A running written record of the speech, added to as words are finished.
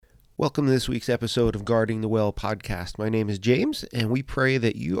Welcome to this week's episode of Guarding the Well podcast. My name is James, and we pray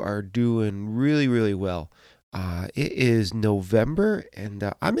that you are doing really, really well. It is November,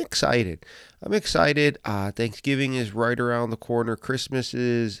 and I'm excited. Thanksgiving is right around the corner. Christmas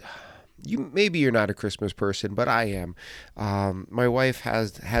is. Maybe you're not a Christmas person, but I am. My wife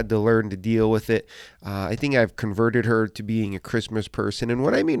has had to learn to deal with it. I think I've converted her to being a Christmas person. And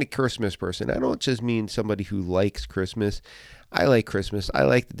when I mean a Christmas person, I don't just mean somebody who likes Christmas. I like Christmas. I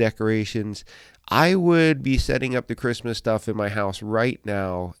like the decorations. I would be setting up the Christmas stuff in my house right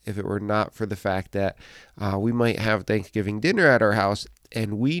now if it were not for the fact that we might have Thanksgiving dinner at our house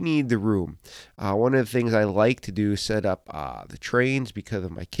and we need the room. One of the things I like to do is set up the trains because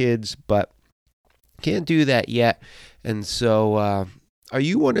of my kids, but can't do that yet. And so are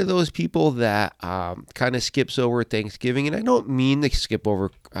you one of those people that kind of skips over Thanksgiving? And I don't mean to skip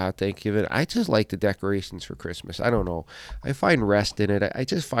over Thanksgiving. I just like the decorations for Christmas. I don't know. I find rest in it. I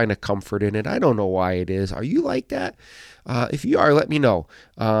just find a comfort in it. I don't know why it is. Are you like that? If you are, let me know.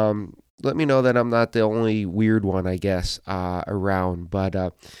 Let me know that I'm not the only weird one, I guess, around. But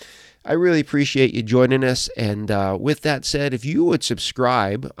I really appreciate you joining us. And with that said, if you would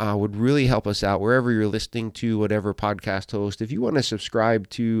subscribe, would really help us out wherever you're listening to whatever podcast host. If you want to subscribe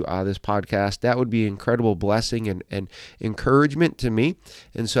to this podcast, that would be an incredible blessing and encouragement to me.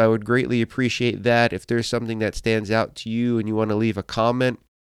 And so I would greatly appreciate that. If there's something that stands out to you and you want to leave a comment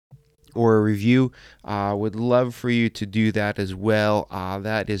or a review, would love for you to do that as well.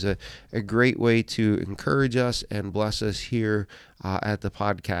 That is a great way to encourage us and bless us here at the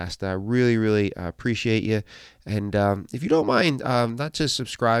podcast. I really, really appreciate you. And if you don't mind, not just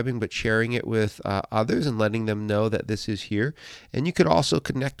subscribing, but sharing it with others and letting them know that this is here. And you could also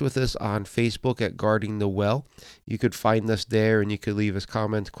connect with us on Facebook at Guarding the Well. You could find us there and you could leave us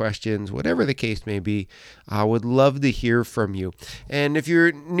comments, questions, whatever the case may be. I would love to hear from you. And if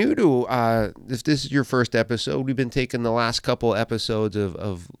you're new to, if this is your first episode, we've been taking the last couple episodes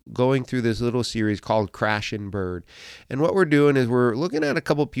of going through this little series called Crash and Burn. And what we're doing is we're looking at a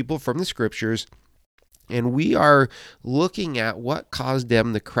couple people from the scriptures, and we are looking at what caused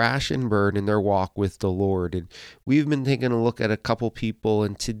them to crash and burn in their walk with the Lord. And we've been taking a look at a couple people.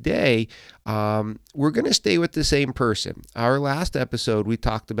 And today, we're going to stay with the same person. Our last episode, we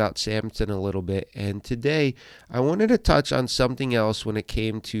talked about Samson a little bit. And today, I wanted to touch on something else when it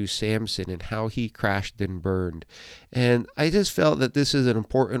came to Samson and how he crashed and burned. And I just felt that this is an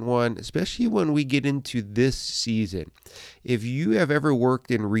important one, especially when we get into this season. If you have ever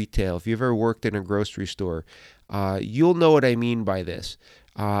worked in retail, if you've ever worked in a grocery store, you'll know what I mean by this.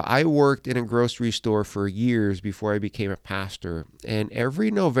 I worked in a grocery store for years before I became a pastor, and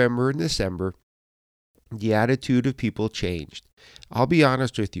every November and December, the attitude of people changed. I'll be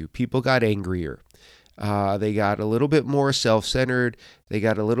honest with you, people got angrier. They got a little bit more self-centered. They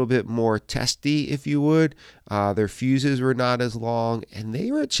got a little bit more testy, if you would. Their fuses were not as long, and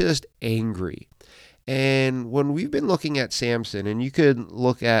they were just angry. And when we've been looking at Samson, and you could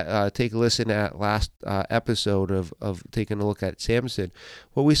look at, take a listen at last episode of taking a look at Samson,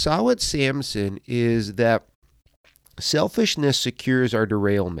 what we saw with Samson is that selfishness secures our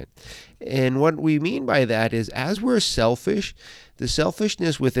derailment. And what we mean by that is as we're selfish, the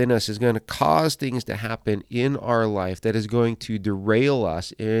selfishness within us is going to cause things to happen in our life that is going to derail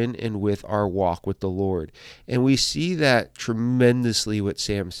us in and with our walk with the Lord. And we see that tremendously with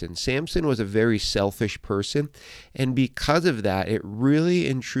Samson. Samson was a very selfish person, and because of that, it really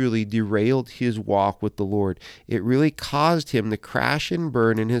and truly derailed his walk with the Lord. It really caused him to crash and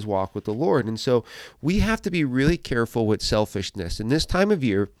burn in his walk with the Lord. And so we have to be really careful with selfishness. In this time of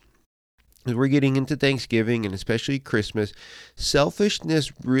year, as we're getting into Thanksgiving and especially Christmas,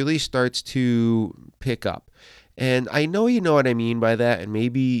 selfishness really starts to pick up. And I know you know what I mean by that, and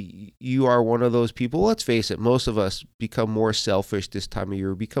maybe you are one of those people. Let's face it, most of us become more selfish this time of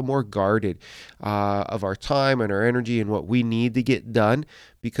year, become more guarded of our time and our energy and what we need to get done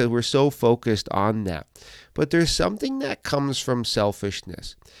because we're so focused on that. But there's something that comes from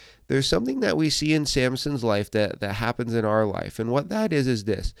selfishness. There's something that we see in Samson's life that happens in our life. And what that is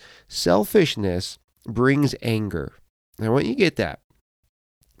this. Selfishness brings anger. And I want you to get that.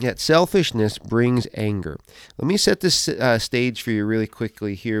 Yet selfishness brings anger. Let me set this stage for you really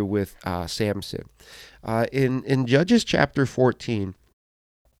quickly here with Samson. In Judges chapter 14,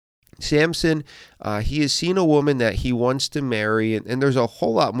 Samson, he has seen a woman that he wants to marry, and there's a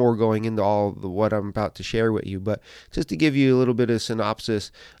whole lot more going into what I'm about to share with you, but just to give you a little bit of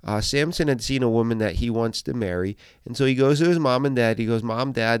synopsis, Samson had seen a woman that he wants to marry, and so he goes to his mom and dad. He goes,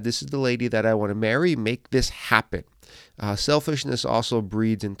 "Mom, Dad, this is the lady that I want to marry. Make this happen." Selfishness also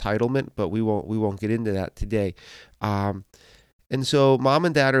breeds entitlement, but we won't get into that today. And so mom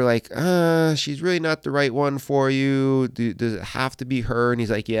and dad are like, she's really not the right one for you. Does it have to be her? And he's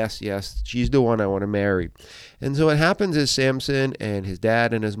like, yes, she's the one I want to marry. And so what happens is Samson and his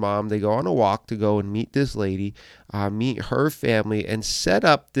dad and his mom, they go on a walk to go and meet this lady, meet her family, and set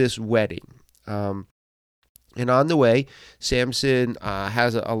up this wedding. And on the way, Samson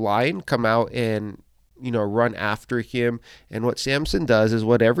has a lion come out and run after him. And what Samson does is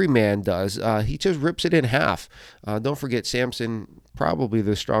what every man does. He just rips it in half. Don't forget, Samson, probably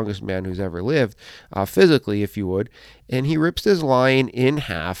the strongest man who's ever lived, physically, if you would. And he rips this lion in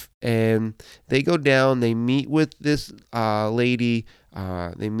half. And they go down. They meet with this lady.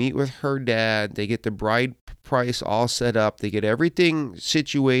 They meet with her dad. They get the bride price all set up. They get everything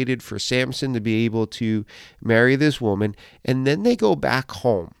situated for Samson to be able to marry this woman. And then they go back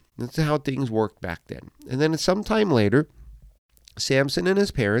home. That's how things worked back then. And then sometime later, Samson and his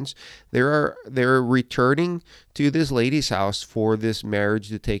parents, they're returning to this lady's house for this marriage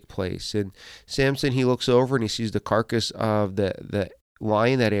to take place. And Samson, he looks over and he sees the carcass of the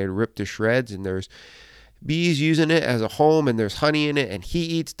lion that had ripped to shreds, and there's bees using it as a home, and there's honey in it, and he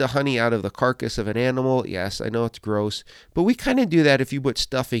eats the honey out of the carcass of an animal. Yes, I know it's gross, but we kind of do that if you put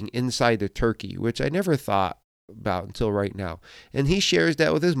stuffing inside the turkey, which I never thought about until right now. And he shares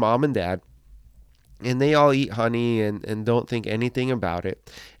that with his mom and dad, and they all eat honey and don't think anything about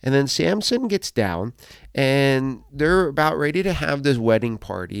it. And then Samson gets down, and they're about ready to have this wedding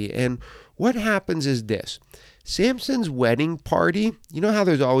party. And what happens is this: Samson's wedding party, you know how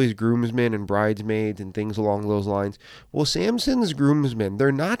there's always groomsmen and bridesmaids and things along those lines? Well, Samson's groomsmen,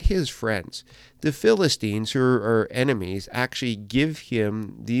 they're not his friends. The Philistines, who are enemies, actually give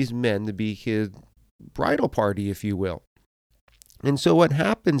him these men to be his bridal party, if you will. And so what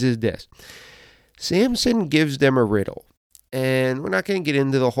happens is this: Samson gives them a riddle. And we're not going to get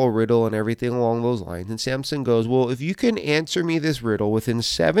into the whole riddle and everything along those lines. And Samson goes, well, if you can answer me this riddle within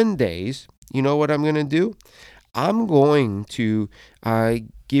 7 days, you know what I'm going to do? I'm going to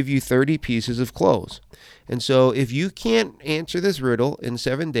give you 30 pieces of clothes. And so if you can't answer this riddle in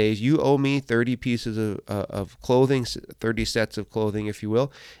 7 days, you owe me 30 pieces of clothing, 30 sets of clothing, if you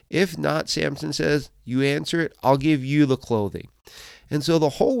will. If not, Samson says, you answer it, I'll give you the clothing. And so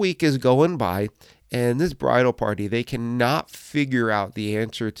the whole week is going by, and this bridal party, they cannot figure out the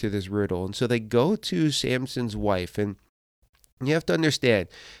answer to this riddle. And so they go to Samson's wife, and you have to understand,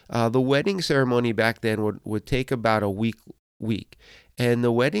 the wedding ceremony back then would take about a week. And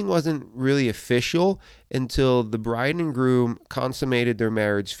the wedding wasn't really official until the bride and groom consummated their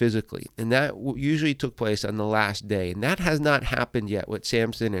marriage physically. And that usually took place on the last day. And that has not happened yet with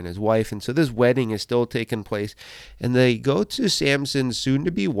Samson and his wife. And so this wedding is still taking place. And they go to Samson's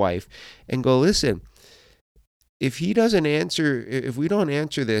soon-to-be wife and go, listen, if we don't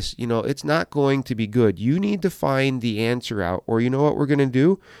answer this, it's not going to be good. You need to find the answer out, or you know what we're going to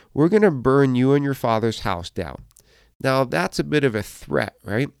do? We're going to burn you and your father's house down. Now, that's a bit of a threat,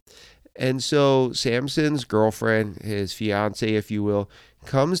 right? And so Samson's girlfriend, his fiance, if you will,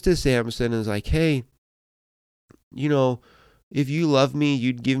 comes to Samson and is like, hey, if you love me,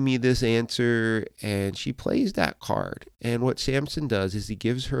 you'd give me this answer. And she plays that card. And what Samson does is he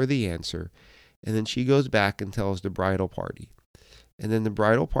gives her the answer. And then she goes back and tells the bridal party. And then the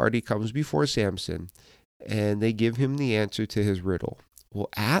bridal party comes before Samson, and they give him the answer to his riddle. Well,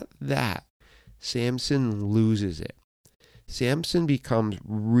 at that, Samson loses it. Samson becomes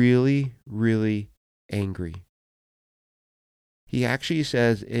really, really angry. He actually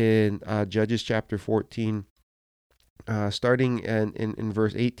says in Judges chapter 14, starting in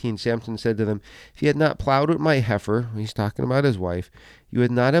verse 18, Samson said to them, if you had not plowed with my heifer, he's talking about his wife, you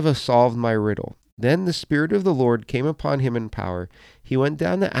would not have solved my riddle. Then the Spirit of the Lord came upon him in power. He went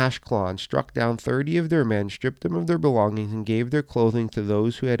down to Ashkelon, struck down 30 of their men, stripped them of their belongings, and gave their clothing to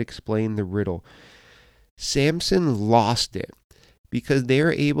those who had explained the riddle. Samson lost it because they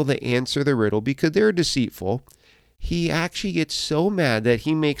were able to answer the riddle because they're deceitful. He actually gets so mad that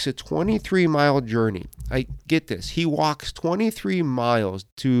he makes a 23-mile journey. I get this. He walks 23 miles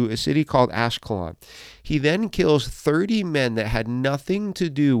to a city called Ashkelon. He then kills 30 men that had nothing to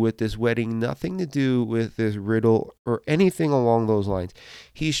do with this wedding, nothing to do with this riddle or anything along those lines.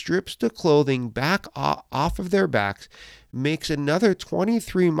 He strips the clothing back off of their backs, makes another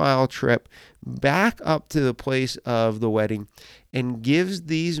 23-mile trip back up to the place of the wedding, and gives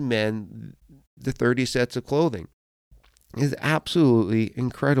these men the 30 sets of clothing. Is absolutely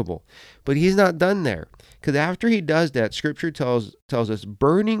incredible. But he's not done there, because after he does that, scripture tells us,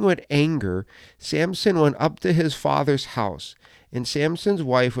 burning with anger, Samson went up to his father's house, and Samson's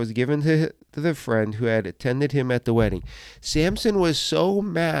wife was given to to the friend who had attended him at the wedding. Samson was so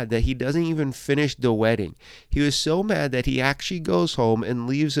mad that he doesn't even finish the wedding. He was so mad that he actually goes home and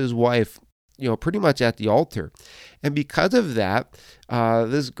leaves his wife, pretty much at the altar. And because of that,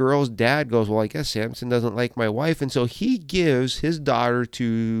 this girl's dad goes, well, I guess Samson doesn't like my wife. And so he gives his daughter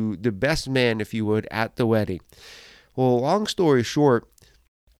to the best man, if you would, at the wedding. Well, long story short,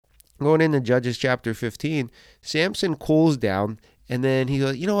 going into Judges chapter 15, Samson cools down, and then he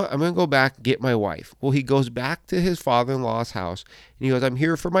goes, you know what, I'm going to go back and get my wife. Well, he goes back to his father-in-law's house, and he goes, I'm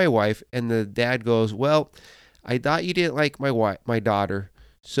here for my wife. And the dad goes, well, I thought you didn't like my daughter,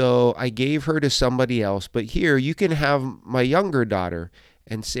 so I gave her to somebody else. But here, you can have my younger daughter.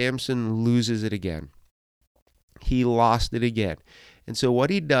 And Samson loses it again. He lost it again. And so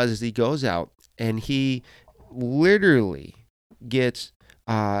what he does is he goes out and he literally gets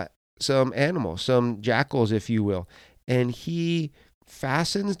some animals, some jackals, if you will, and he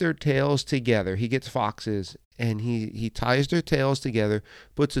fastens their tails together. He gets foxes and he ties their tails together,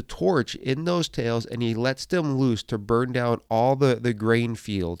 puts a torch in those tails, and he lets them loose to burn down all the grain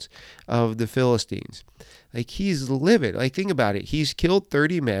fields of the Philistines. Like, he's livid. Like, think about it. He's killed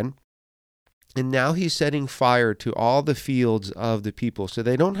 30 men, and now he's setting fire to all the fields of the people. So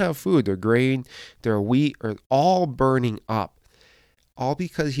they don't have food. Their grain, their wheat are all burning up. All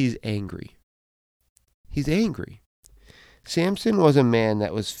because he's angry. He's angry. Samson was a man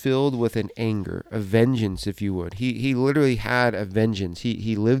that was filled with an anger, a vengeance, if you would. He literally had a vengeance.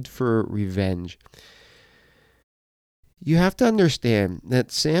 He lived for revenge. You have to understand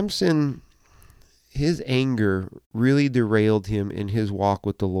that Samson, his anger really derailed him in his walk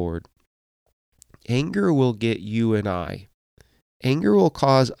with the Lord. Anger will get you and I. Anger will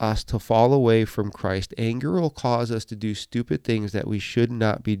cause us to fall away from Christ. Anger will cause us to do stupid things that we should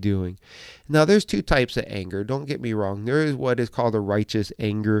not be doing. Now, there's two types of anger. Don't get me wrong. There is what is called a righteous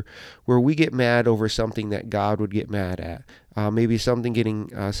anger, where we get mad over something that God would get mad at. Maybe somebody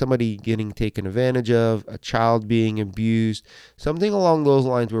getting taken advantage of, a child being abused, something along those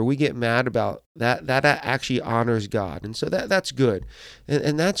lines where we get mad about that. That actually honors God, and so that's good,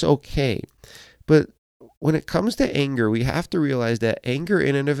 and that's okay. But when it comes to anger, we have to realize that anger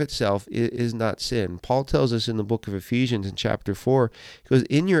in and of itself is not sin. Paul tells us in the book of Ephesians in chapter 4, he goes,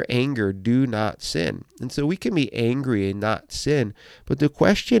 in your anger, do not sin. And so we can be angry and not sin. But the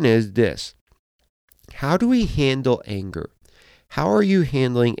question is this: how do we handle anger? How are you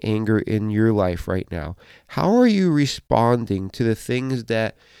handling anger in your life right now? How are you responding to the things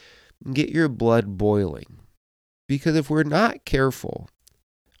that get your blood boiling? Because if we're not careful,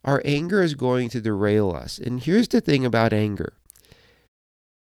 our anger is going to derail us. And here's the thing about anger.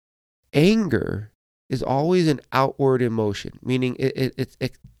 Anger is always an outward emotion, meaning it's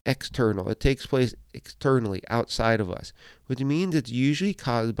external. It takes place externally, outside of us, which means it's usually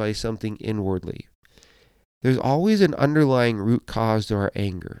caused by something inwardly. There's always an underlying root cause to our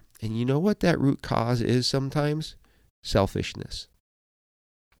anger. And you know what that root cause is sometimes? Selfishness.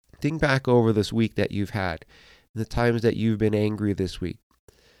 Think back over this week that you've had, the times that you've been angry this week.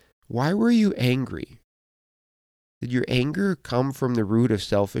 Why were you angry? Did your anger come from the root of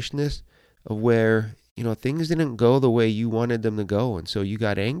selfishness, of where, things didn't go the way you wanted them to go, and so you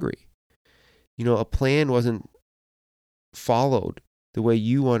got angry? A plan wasn't followed the way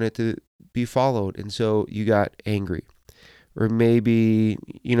you wanted to be followed, and so you got angry. Or maybe,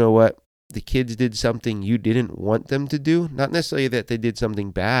 the kids did something you didn't want them to do. Not necessarily that they did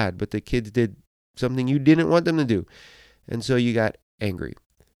something bad, but the kids did something you didn't want them to do, and so you got angry.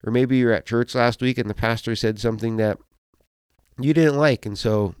 Or maybe you're at church last week and the pastor said something that you didn't like, and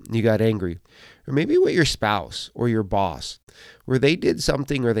so you got angry. Or maybe with your spouse or your boss, where they did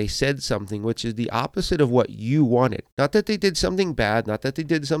something or they said something which is the opposite of what you wanted. Not that they did something bad, not that they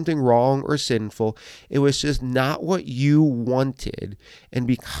did something wrong or sinful. It was just not what you wanted, and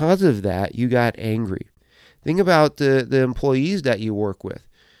because of that, you got angry. Think about the employees that you work with.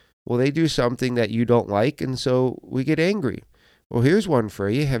 Well, they do something that you don't like, and so we get angry. Well, here's one for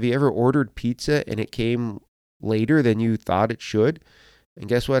you. Have you ever ordered pizza and it came later than you thought it should? And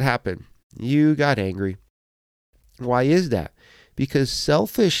guess what happened? You got angry. Why is that? Because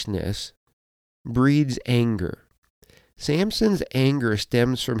selfishness breeds anger. Samson's anger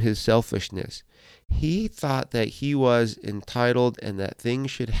stems from his selfishness. He thought that he was entitled and that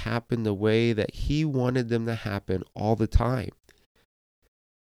things should happen the way that he wanted them to happen all the time.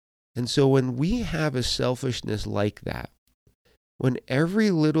 And so when we have a selfishness like that, when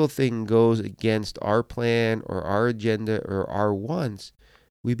every little thing goes against our plan or our agenda or our wants,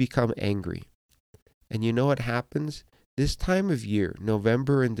 we become angry. And you know what happens? This time of year,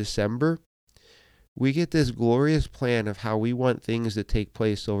 November and December, We get this glorious plan of how we want things to take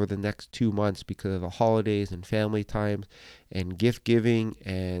place over the next 2 months because of the holidays and family times and gift giving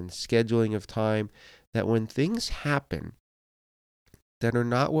and scheduling of time, that when things happen that are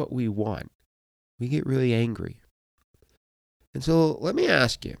not what we want, we get really angry. And so let me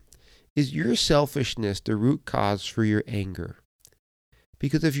ask you, is your selfishness the root cause for your anger?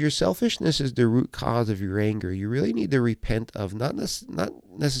 Because if your selfishness is the root cause of your anger, you really need to repent of not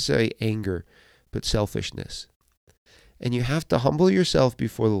necessarily anger, but selfishness. And you have to humble yourself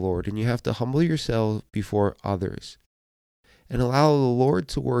before the Lord, and you have to humble yourself before others, and allow the Lord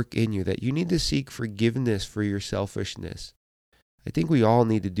to work in you, that you need to seek forgiveness for your selfishness. I think we all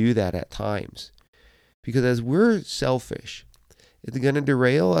need to do that at times. Because as we're selfish, it's going to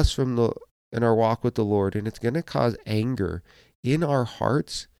derail us in our walk with the Lord, and it's going to cause anger in our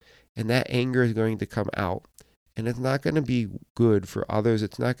hearts, and that anger is going to come out, and it's not going to be good for others.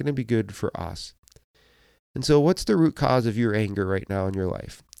 It's not going to be good for us. And so what's the root cause of your anger right now in your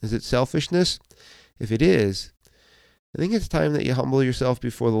life? Is it selfishness? If it is, I think it's time that you humble yourself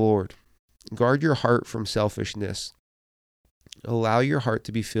before the Lord. Guard your heart from selfishness. Allow your heart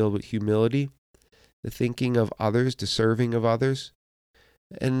to be filled with humility, the thinking of others, the serving of others,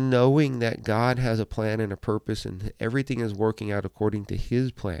 and knowing that God has a plan and a purpose, and everything is working out according to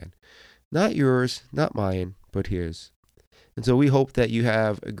His plan. Not yours, not mine, but His. And so we hope that you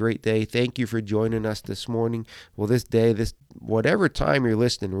have a great day. Thank you for joining us this morning. Well, this day, whatever time you're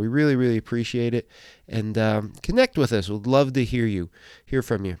listening, we really, really appreciate it. And connect with us. We'd love to hear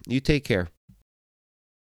from you. You take care.